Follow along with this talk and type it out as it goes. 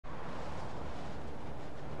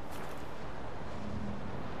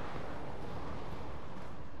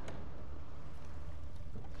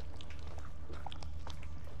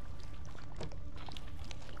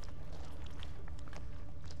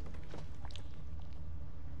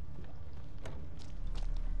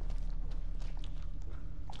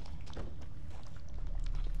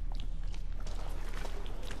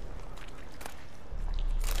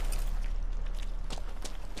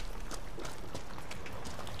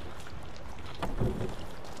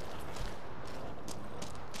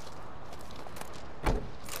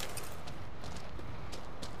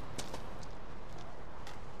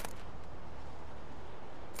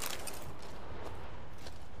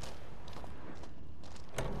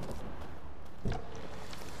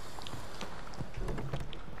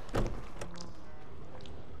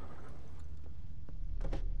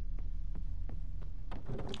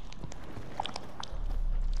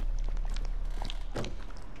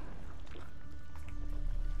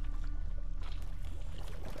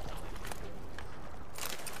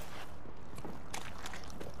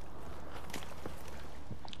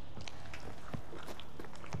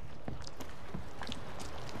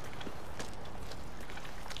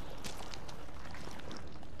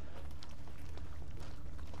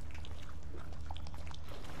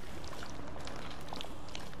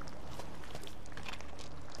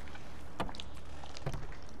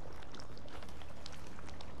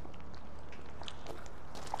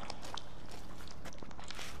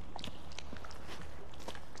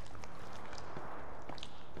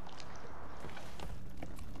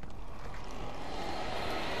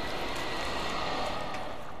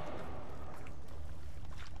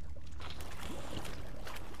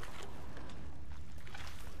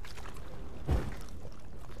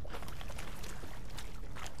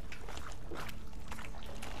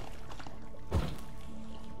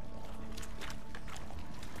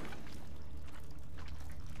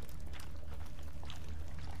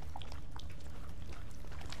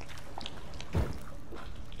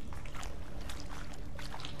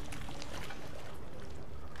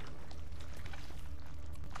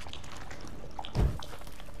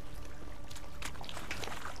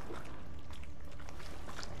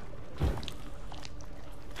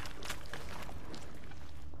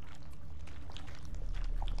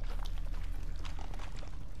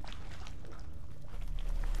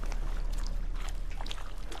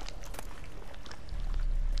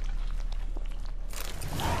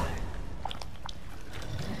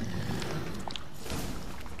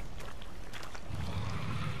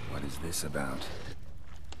this about?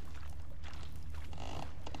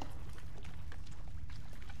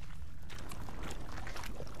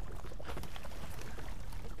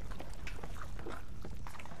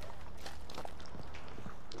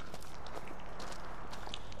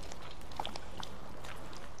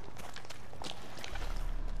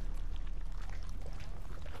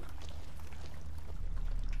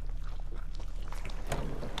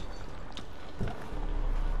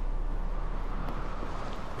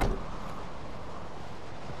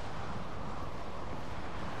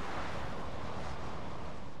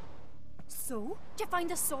 So, did you find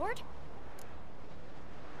the sword?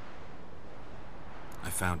 I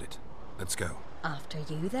found it. Let's go. After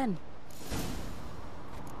you, then.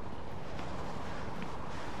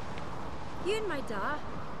 You and my dad,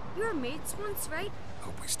 you were mates once, right?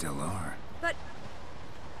 Hope we still are. But,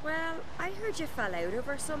 well, I heard you fell out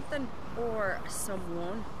over something. Or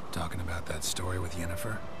someone. Talking about that story with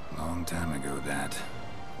Yennefer? Long time ago, that.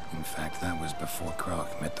 In fact, that was before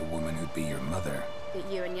Croc met the woman who'd be your mother.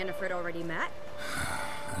 That you and Yennefer had already met?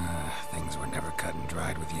 Things were never cut and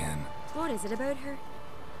dried with Yen. What is it about her?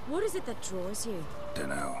 What is it that draws you?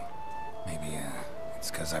 Dunno. Maybe,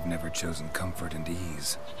 it's 'cause I've never chosen comfort and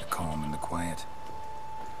ease, the calm and the quiet.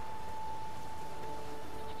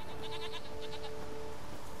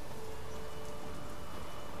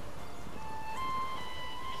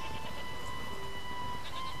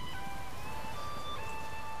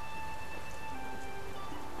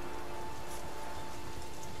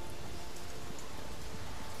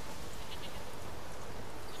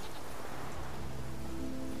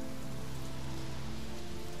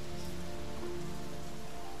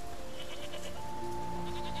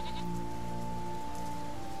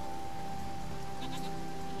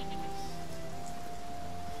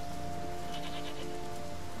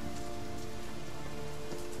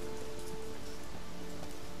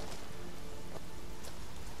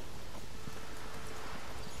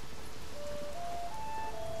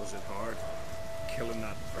 Was it hard? Killing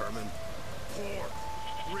that vermin?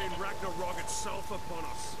 Poor! Rain Ragnarok itself upon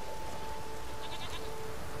us!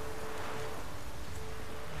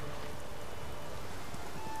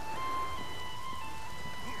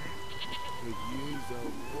 Could use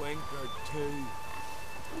a wink or two.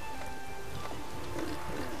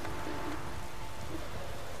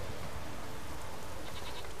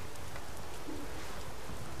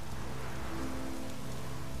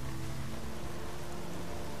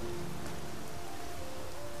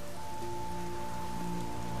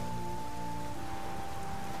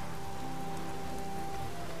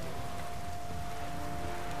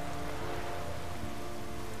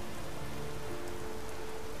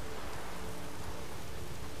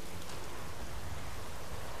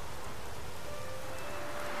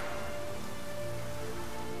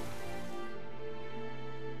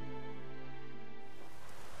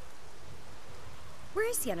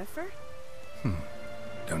 Where's Yennefer?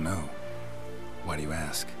 Don't know. Why do you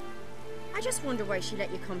ask? I just wonder why she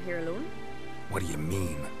let you come here alone. What do you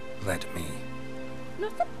mean, let me?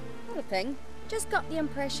 Nothing. Not a thing. Just got the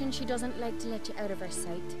impression she doesn't like to let you out of her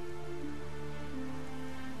sight.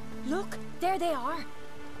 Look, there they are.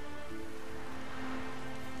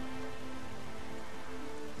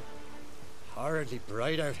 Horridly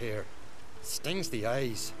bright out here. Stings the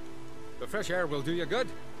eyes. The fresh air will do you good.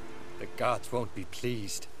 The gods won't be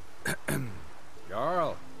pleased.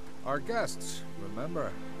 Jarl, our guests,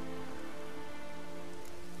 remember.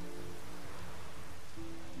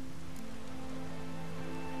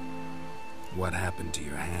 What happened to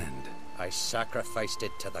your hand? I sacrificed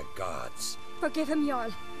it to the gods. Forgive him,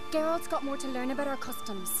 Jarl. Geralt's got more to learn about our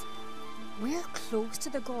customs. We're close to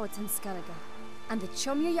the gods in Skellige, and the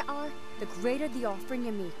chummier you are, the greater the offering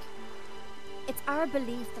you make. It's our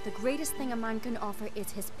belief that the greatest thing a man can offer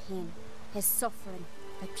is his pain, his suffering,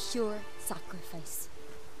 a pure sacrifice.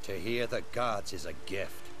 To hear the gods is a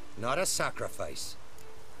gift, not a sacrifice.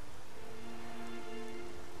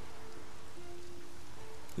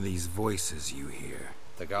 These voices you hear.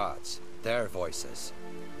 The gods, their voices.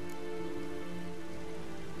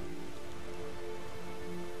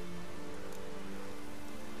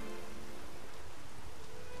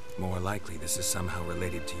 More likely this is somehow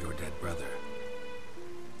related to your dead brother.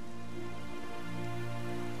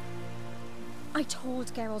 I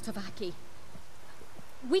told Geralt of Aki.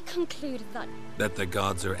 We concluded that... That the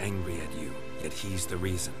gods are angry at you, yet he's the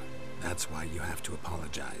reason. That's why you have to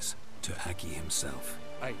apologize. To Aki himself.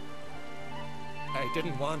 I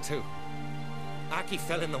didn't want to. Aki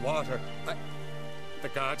fell in the water. The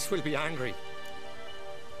gods will be angry.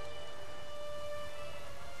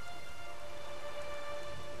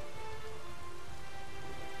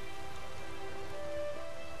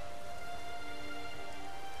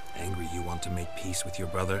 want to make peace with your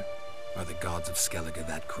brother? Are the gods of Skellige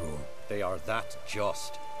that cruel? They are that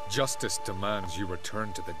just. Justice demands you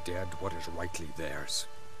return to the dead what is rightly theirs.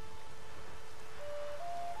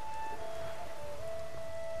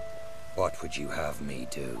 What would you have me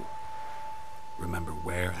do? Remember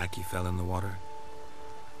where Aki fell in the water?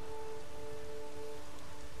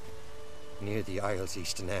 Near the Isle's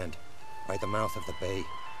eastern end, by the mouth of the bay.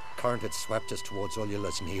 Current had swept us towards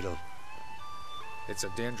Ullula's Needle. It's a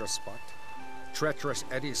dangerous spot. Treacherous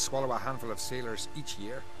eddies swallow a handful of sailors each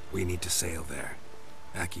year. We need to sail there.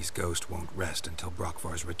 Aki's ghost won't rest until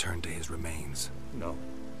Brokvar's returned to his remains. No.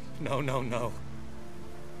 No, no, no.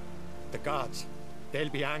 The gods, they'll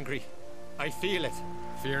be angry. I feel it.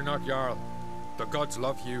 Fear not, Jarl. The gods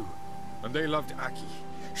love you, and they loved Aki.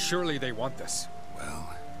 Surely they want this.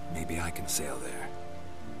 Well, maybe I can sail there.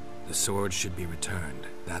 The sword should be returned.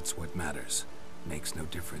 That's what matters. Makes no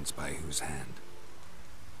difference by whose hand.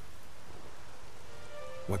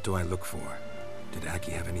 What do I look for? Did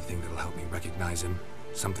Aki have anything that'll help me recognize him?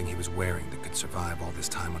 Something he was wearing that could survive all this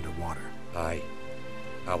time underwater? Aye.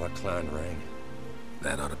 Our clan ring.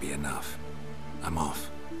 That ought to be enough. I'm off.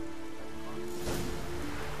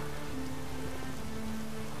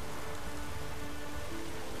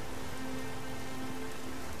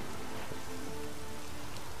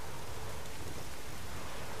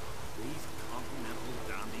 These continental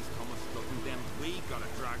dandies come a-stuffing them. We gotta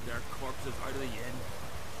drag their corpses out of the inn.